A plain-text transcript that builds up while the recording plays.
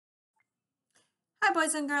Hi,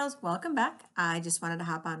 boys and girls. Welcome back. I just wanted to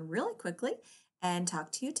hop on really quickly and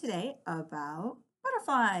talk to you today about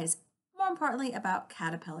butterflies, more importantly, about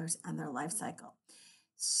caterpillars and their life cycle.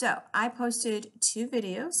 So, I posted two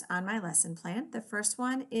videos on my lesson plan. The first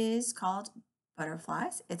one is called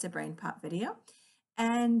Butterflies, it's a brain pop video,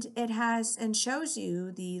 and it has and shows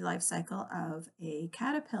you the life cycle of a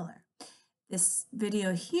caterpillar. This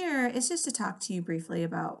video here is just to talk to you briefly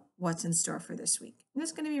about what's in store for this week. And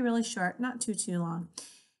it's going to be really short, not too long.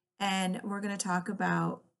 And we're going to talk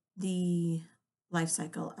about the life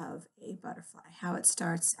cycle of a butterfly, how it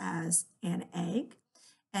starts as an egg,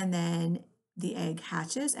 and then the egg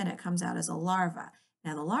hatches and it comes out as a larva.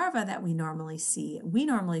 Now, the larva that we normally see, we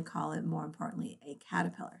normally call it, more importantly, a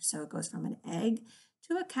caterpillar. So it goes from an egg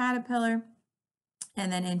to a caterpillar and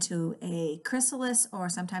then into a chrysalis, or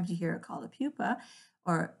sometimes you hear it called a pupa,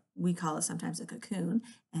 or we call it sometimes a cocoon,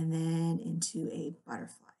 and then into a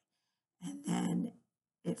butterfly. And then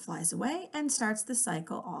it flies away and starts the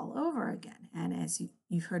cycle all over again. And as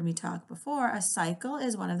you've heard me talk before, a cycle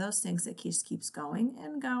is one of those things that keeps going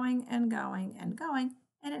and going and going and going,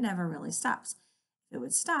 and it never really stops. If it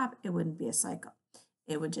would stop, it wouldn't be a cycle.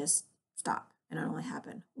 It would just stop and it only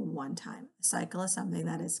happen one time. A cycle is something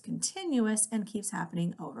that is continuous and keeps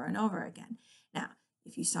happening over and over again. Now,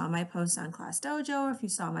 if you saw my post on Class Dojo or if you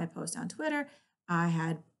saw my post on Twitter, I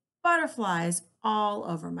had butterflies all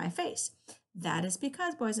over my face. That is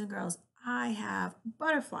because, boys and girls, I have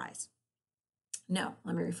butterflies. No,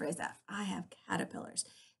 let me rephrase that. I have caterpillars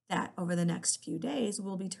that over the next few days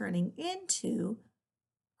will be turning into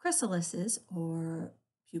chrysalises or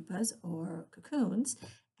pupas or cocoons,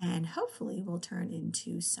 and hopefully will turn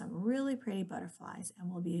into some really pretty butterflies and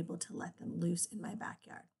we'll be able to let them loose in my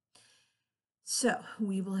backyard. So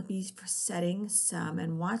we will be setting some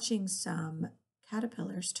and watching some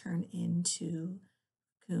caterpillars turn into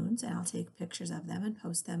cocoons, and I'll take pictures of them and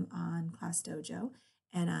post them on Class Dojo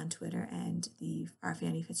and on Twitter and our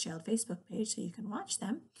Fanny Fitzgerald Facebook page so you can watch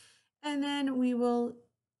them. And then we will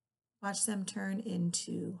watch them turn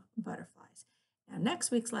into butterflies. Now,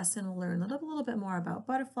 next week's lesson, we'll learn a little bit more about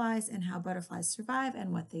butterflies and how butterflies survive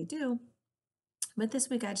and what they do. But this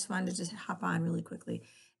week, I just wanted to just hop on really quickly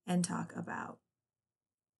and talk about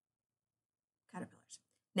caterpillars.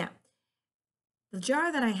 Now, the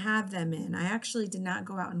jar that I have them in, I actually did not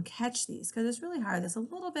go out and catch these because it's really hard. It's a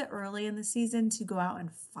little bit early in the season to go out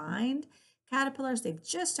and find caterpillars. They've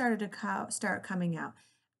just started to start coming out.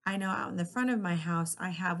 I know out in the front of my house, I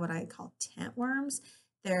have what I call tent worms.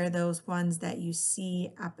 They're those ones that you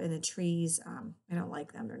see up in the trees. I don't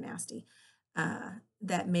like them. They're nasty.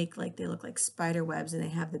 That make they look like spider webs, and they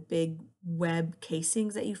have the big web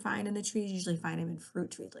casings that you find in the trees. You usually find them in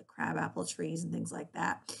fruit trees like crabapple trees and things like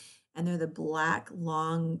that. And they're the black,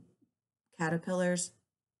 long caterpillars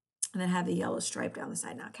and then have the yellow stripe down the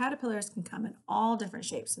side. Now, caterpillars can come in all different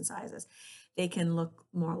shapes and sizes. They can look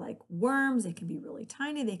more like worms. They can be really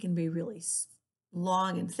tiny. They can be really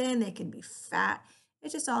long and thin. They can be fat.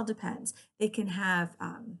 It just all depends. They can have,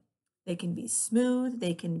 they can be smooth.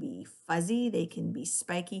 They can be fuzzy. They can be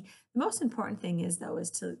spiky. The most important thing is, though, is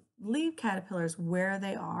to leave caterpillars where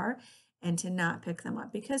they are and to not pick them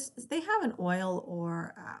up because they have an oil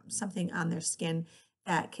or something on their skin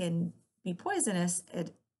that can be poisonous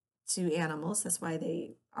to animals. That's why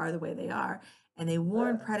they are the way they are. And they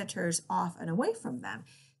warn predators off and away from them.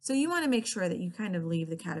 So you want to make sure that you kind of leave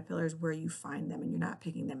the caterpillars where you find them and you're not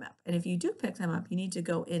picking them up. And if you do pick them up, you need to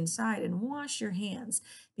go inside and wash your hands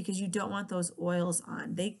because you don't want those oils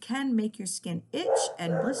on. They can make your skin itch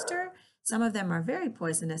and blister. Some of them are very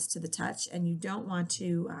poisonous to the touch, and you don't want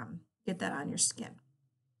to get that on your skin.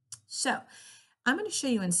 So I'm going to show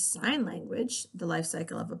you in sign language the life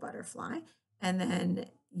cycle of a butterfly, and then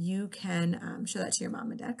you can show that to your mom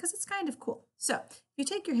and dad because it's kind of cool. So if you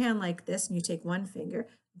take your hand like this and you take one finger,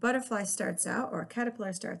 butterfly starts out, or a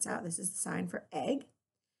caterpillar starts out, this is the sign for egg,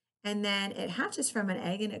 and then it hatches from an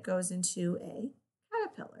egg and it goes into a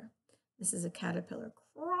caterpillar. This is a caterpillar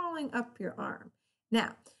crawling up your arm.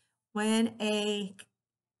 Now, when a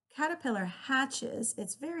caterpillar hatches,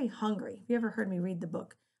 it's very hungry. Have you ever heard me read the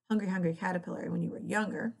book Hungry, Hungry Caterpillar when you were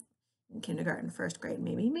younger, in kindergarten, first grade,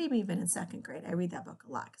 maybe even in second grade? I read that book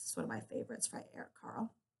a lot because it's one of my favorites by Eric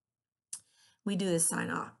Carle. We do this sign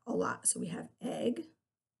off a lot. So we have egg,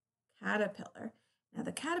 caterpillar. Now,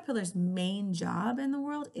 the caterpillar's main job in the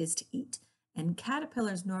world is to eat. And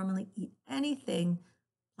caterpillars normally eat anything,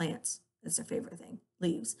 plants, that's their favorite thing,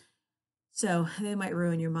 leaves. So they might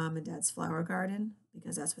ruin your mom and dad's flower garden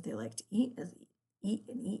because that's what they like to eat, is eat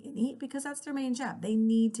and eat and eat, because that's their main job. They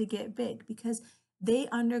need to get big because they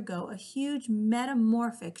undergo a huge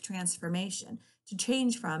metamorphic transformation to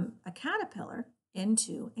change from a caterpillar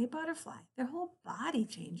into a butterfly. Their whole body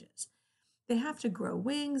changes. They have to grow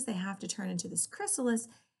wings, they have to turn into this chrysalis,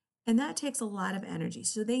 and that takes a lot of energy.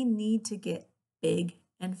 So they need to get big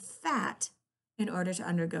and fat in order to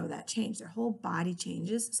undergo that change. Their whole body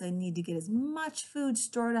changes, so they need to get as much food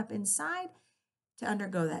stored up inside to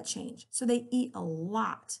undergo that change. So they eat a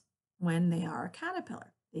lot when they are a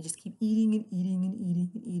caterpillar. They just keep eating and eating and eating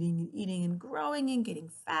and eating and eating and growing and getting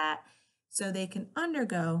fat so they can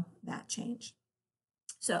undergo that change.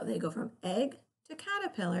 So they go from egg to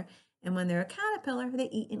caterpillar. And when they're a caterpillar, they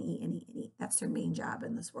eat and eat and eat and eat. That's their main job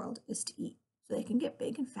in this world, is to eat. So they can get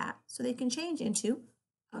big and fat so they can change into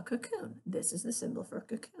a cocoon. This is the symbol for a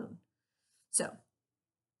cocoon. So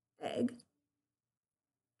egg,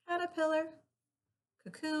 caterpillar,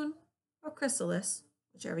 cocoon, or chrysalis,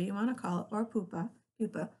 whichever you want to call it, or pupa,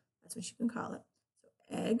 that's what you can call it.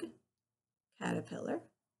 So egg, caterpillar,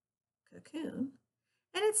 cocoon,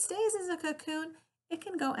 and it stays as a cocoon. It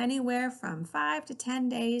can go anywhere from 5 to 10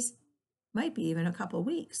 days, might be even a couple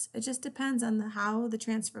weeks. It just depends on how long the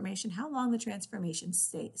transformation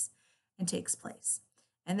stays and takes place.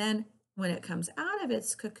 And then when it comes out of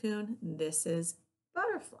its cocoon, this is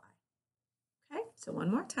butterfly. Okay, so one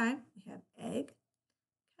more time, we have egg,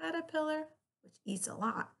 caterpillar, which eats a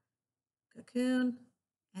lot, cocoon,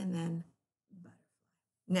 and then butterfly.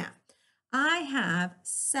 Now, I have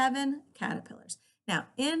 7 caterpillars. Now,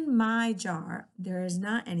 in my jar, there is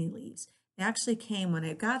not any leaves. They actually came, when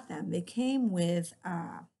I got them, they came with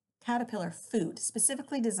caterpillar food,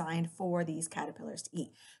 specifically designed for these caterpillars to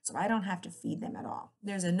eat. So I don't have to feed them at all.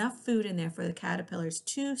 There's enough food in there for the caterpillars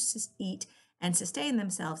to eat and sustain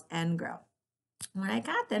themselves and grow. When I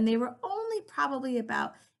got them, they were only probably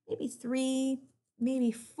about maybe 3,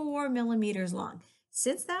 maybe 4 millimeters long.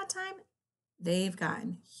 Since that time, they've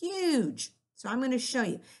gotten huge. So I'm going to show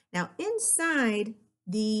you. Now, inside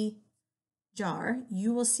the jar,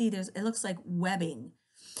 you will see it looks like webbing.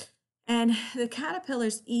 And the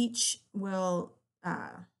caterpillars each will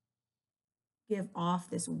give off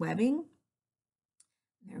this webbing.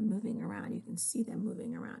 They're moving around. You can see them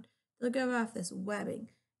moving around. They'll give off this webbing.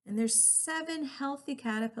 And there's 7 healthy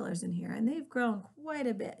caterpillars in here, and they've grown quite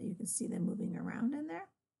a bit. You can see them moving around in there.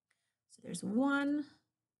 So there's 1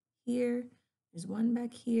 here. There's 1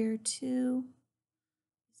 back here, 2.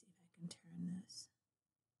 Let's see if I can turn this.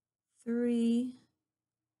 3,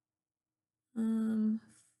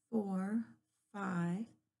 4, 5.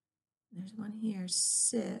 There's 1 here,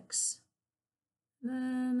 6.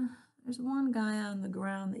 Then there's 1 guy on the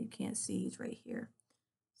ground that you can't see. He's right here,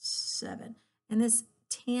 7. And this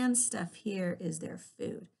tan stuff here is their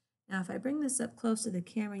food. Now, if I bring this up close to the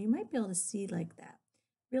camera, you might be able to see like that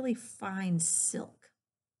really fine silk.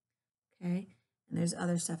 Okay, and there's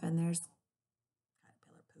other stuff, and there's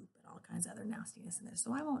caterpillar poop and all kinds of other nastiness in there.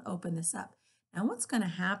 So I won't open this up. Now, what's going to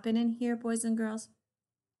happen in here, boys and girls,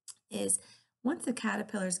 is once the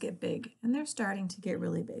caterpillars get big, and they're starting to get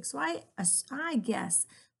really big, so I guess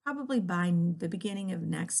probably by the beginning of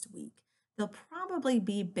next week, they'll probably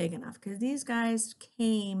be big enough, because these guys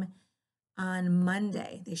came on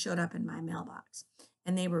Monday. They showed up in my mailbox,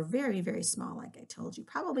 and they were very, very small, like I told you,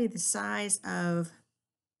 probably the size of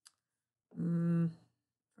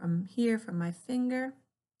from here, from my finger,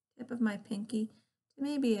 tip of my pinky, to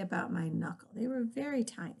maybe about my knuckle. They were very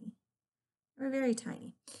tiny. They were very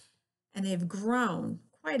tiny. And they've grown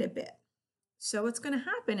quite a bit. So what's going to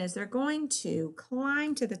happen is they're going to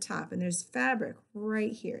climb to the top, and there's fabric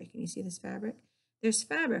right here. Can you see this fabric? There's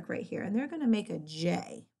fabric right here, and they're going to make a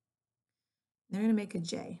J. They're going to make a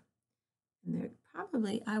J. And they're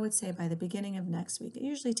probably, I would say, by the beginning of next week. It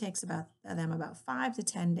usually takes them about 5 to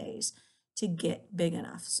 10 days to get big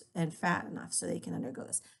enough and fat enough so they can undergo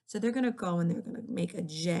this. So they're going to go and they're going to make a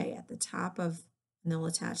J at the top of, and they'll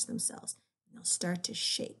attach themselves. And they'll start to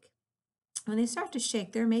shake. When they start to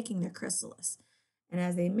shake, they're making their chrysalis. And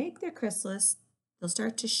as they make their chrysalis, they'll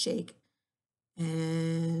start to shake,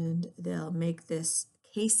 and they'll make this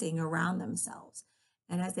casing around themselves.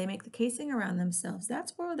 And as they make the casing around themselves,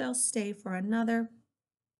 that's where they'll stay for another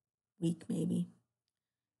week maybe,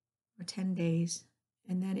 or 10 days.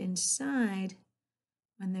 And then inside,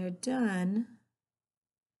 when they're done,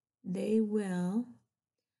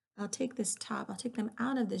 I'll take them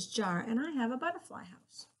out of this jar, and I have a butterfly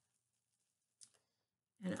house.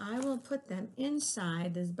 And I will put them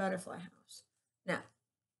inside this butterfly house. Now,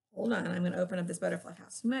 hold on, I'm going to open up this butterfly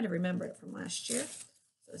house. You might have remembered it from last year.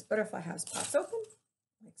 So this butterfly house pops open,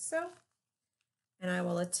 like so. And I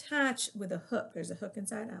will attach with a hook. There's a hook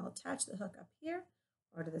inside. I'll attach the hook up here,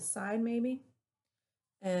 or to the side maybe.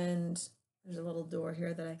 And there's a little door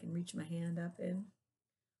here that I can reach my hand up in.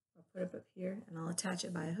 I'll put it up here, and I'll attach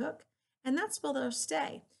it by a hook. and that's where they'll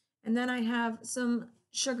stay. And then I have some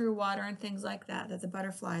sugar water and things like that, that the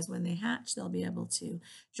butterflies, when they hatch, they'll be able to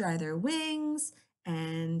dry their wings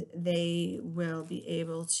and they will be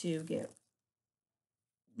able to get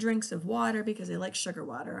drinks of water because they like sugar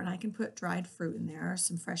water. And I can put dried fruit in there or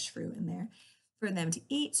some fresh fruit in there for them to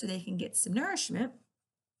eat so they can get some nourishment.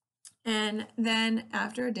 And then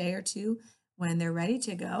after a day or two, when they're ready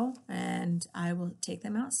to go, and I will take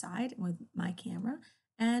them outside with my camera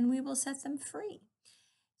and we will set them free.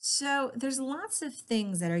 So there's lots of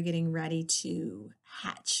things that are getting ready to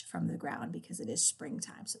hatch from the ground because it is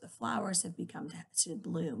springtime. So the flowers have become to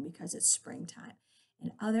bloom because it's springtime.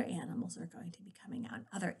 And other animals are going to be coming out, and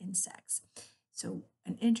other insects. So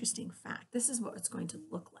an interesting fact, this is what it's going to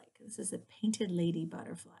look like. This is a painted lady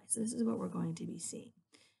butterfly. So this is what we're going to be seeing.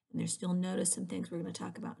 And you'll notice some things we're going to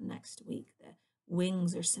talk about next week. The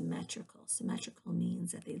wings are symmetrical. Symmetrical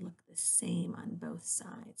means that they look the same on both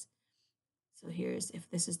sides. So here's, if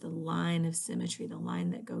this is the line of symmetry, the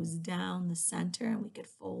line that goes down the center, and we could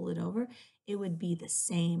fold it over, it would be the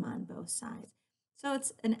same on both sides. So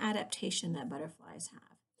it's an adaptation that butterflies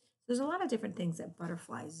have. There's a lot of different things that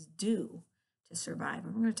butterflies do to survive.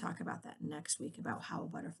 And we're going to talk about that next week, about how a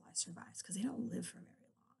butterfly survives, because they don't live for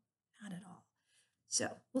very long, not at all.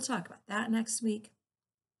 So we'll talk about that next week.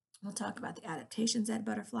 We'll talk about the adaptations that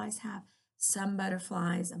butterflies have. Some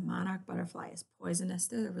butterflies, a monarch butterfly is poisonous.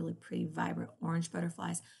 They're the really pretty, vibrant orange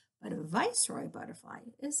butterflies. But a viceroy butterfly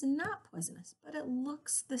is not poisonous, but it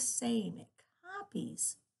looks the same. It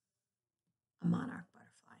copies a monarch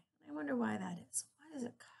butterfly. I wonder why that is. Why does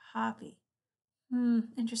it copy?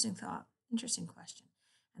 Interesting thought. Interesting question.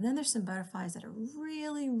 And then there's some butterflies that are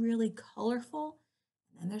really, really colorful.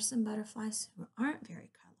 And then there's some butterflies who aren't very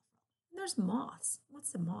colorful. And there's moths.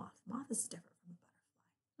 What's a moth? Moth is different from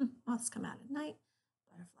a butterfly. Moths come out at night.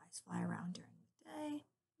 Butterflies fly around during the day.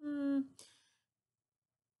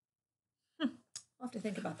 We'll have to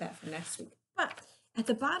think about that for next week. But at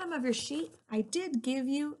the bottom of your sheet, I did give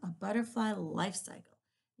you a butterfly life cycle.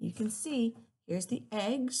 You can see here's the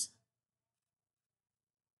eggs.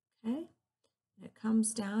 Okay. And it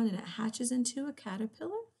comes down and it hatches into a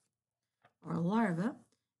caterpillar or a larva.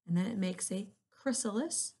 And then it makes a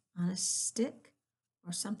chrysalis on a stick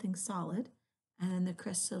or something solid. And then the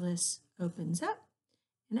chrysalis opens up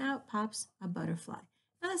and out pops a butterfly.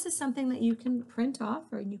 Now this is something that you can print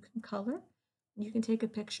off or you can color. You can take a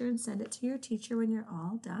picture and send it to your teacher when you're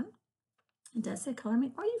all done. It does say color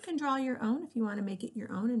me, or you can draw your own if you want to make it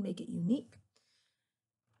your own and make it unique.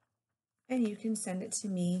 And you can send it to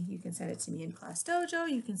me. You can send it to me in Class Dojo.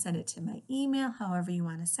 You can send it to my email, however you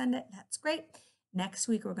want to send it. That's great. Next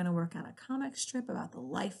week, we're going to work on a comic strip about the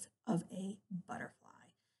life of a butterfly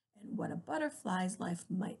and what a butterfly's life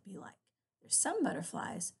might be like. There's some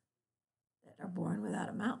butterflies that are born without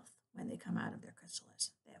a mouth when they come out of their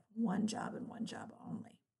chrysalis. They have one job and one job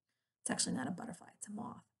only. It's actually not a butterfly, it's a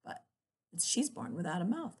moth, but she's born without a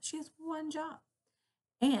mouth. She has one job.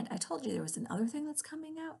 And I told you there was another thing that's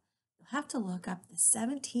coming out. You'll have to look up the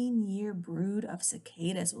 17-year brood of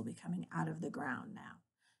cicadas will be coming out of the ground now.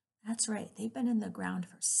 That's right, they've been in the ground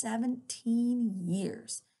for 17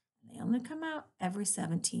 years. And they only come out every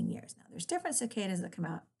 17 years. Now, there's different cicadas that come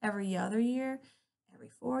out every other year, every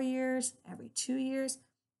 4 years, every 2 years.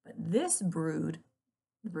 But this brood,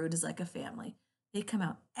 the brood is like a family, they come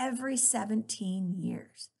out every 17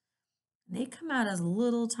 years. And they come out as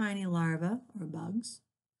little tiny larvae or bugs.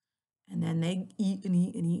 And then they eat and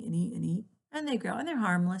eat and eat and eat and eat. And they grow and they're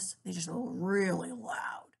harmless. They just go really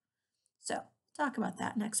loud. So talk about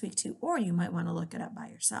that next week too. Or you might want to look it up by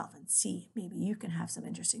yourself and see. Maybe you can have some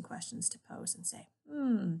interesting questions to pose and say,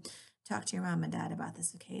 talk to your mom and dad about the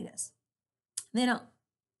cicadas. They don't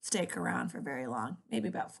stick around for very long, maybe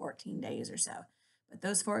about 14 days or so. But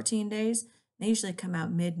those 14 days, they usually come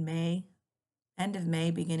out mid-May, end of May,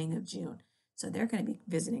 beginning of June. So they're going to be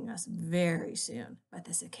visiting us very soon. But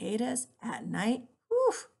the cicadas at night,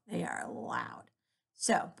 whew, they are loud.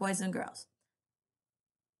 So, boys and girls,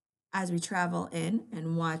 as we travel in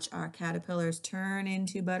and watch our caterpillars turn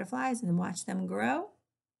into butterflies and watch them grow,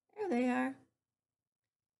 there they are.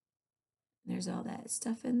 There's all that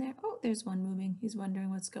stuff in there. Oh, there's one moving. He's wondering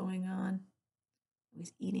what's going on.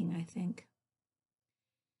 He's eating, I think.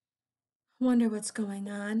 Wonder what's going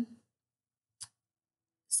on.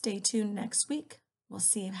 Stay tuned next week. We'll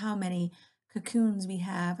see how many cocoons we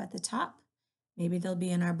have at the top. Maybe they'll be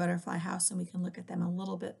in our butterfly house and we can look at them a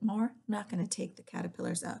little bit more. I'm not going to take the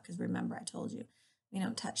caterpillars out because remember I told you we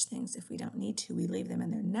don't touch things if we don't need to. We leave them in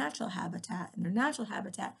their natural habitat, and their natural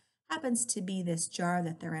habitat happens to be this jar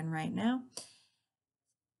that they're in right now.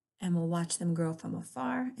 And we'll watch them grow from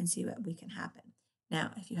afar and see what we can happen.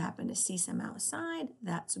 Now, if you happen to see some outside,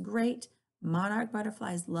 that's great. Monarch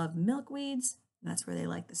butterflies love milkweeds. That's where they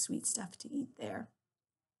like the sweet stuff to eat there.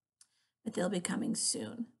 But they'll be coming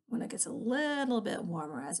soon when it gets a little bit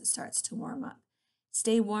warmer as it starts to warm up.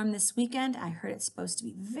 Stay warm this weekend. I heard it's supposed to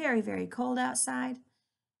be very, very cold outside.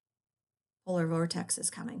 Polar vortex is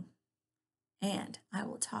coming. And I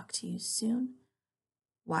will talk to you soon.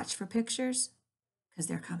 Watch for pictures because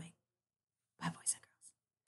they're coming. Bye, boys and girls.